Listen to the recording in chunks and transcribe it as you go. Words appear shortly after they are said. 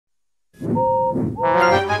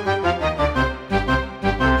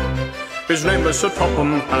His name is Sir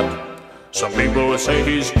Topham Hatt. Some people say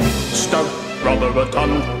he's stout, rather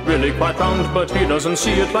rotund, really quite round, but he doesn't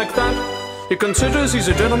see it like that. He considers he's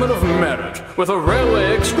a gentleman of merit, with a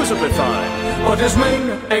railway exquisitely fine. But his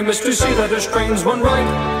main aim is to see that his trains run right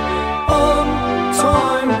on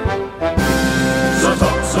time. Sir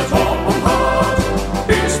Topham Hatt,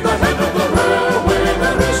 he's the head of the railway,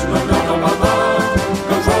 there is no doubt about that.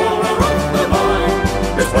 Controller of the line,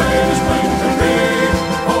 his way is plain to be,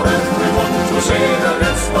 for everyone to see that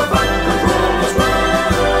it's the fact controllers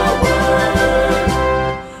railway.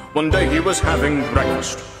 One day he was having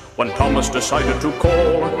breakfast when Thomas decided to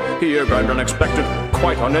call. He arrived unexpected,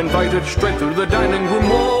 quite uninvited, straight through the dining room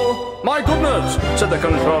wall. "My goodness," said the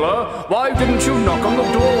controller, "why didn't you knock on the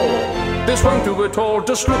door? This won't do at all,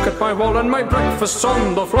 just look at my wall and my breakfast's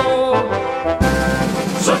on the floor."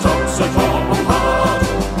 Sir Topham Hatt,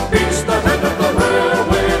 he's the head of the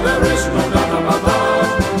railway, there is no doubt about that.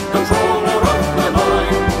 Controller of the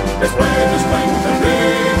line, his way is plain to be,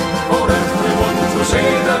 for everyone to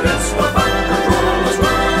see that it's the fact controllers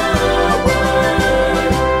railway.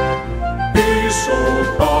 He's so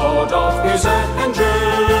proud of his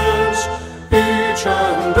engines, each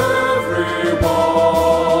and every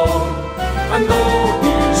one, and though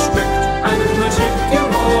he's strict and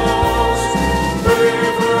meticulous,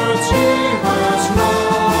 favorites he has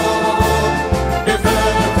none. If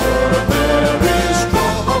ever there is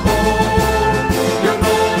trouble, you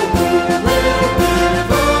know who will be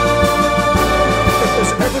there. If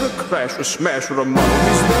there's ever a crash, a smash, or a muddle,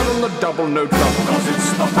 he's there on the double, no trouble, 'cause it's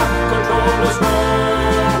the fact controllers railway.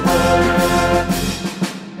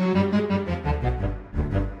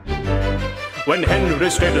 When Henry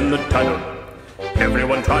stayed in the tunnel,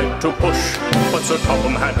 everyone tried to push, but Sir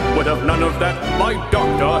Topham Hatt would have none of that. "My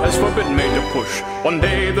doctor has forbidden me to push." One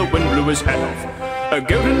day the wind blew his hat off. A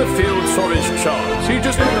goat in the field saw his chance. He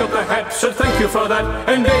just picked up the hat, said thank you for that,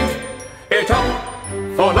 and ate it up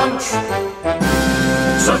for lunch.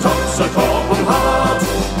 Sir Topham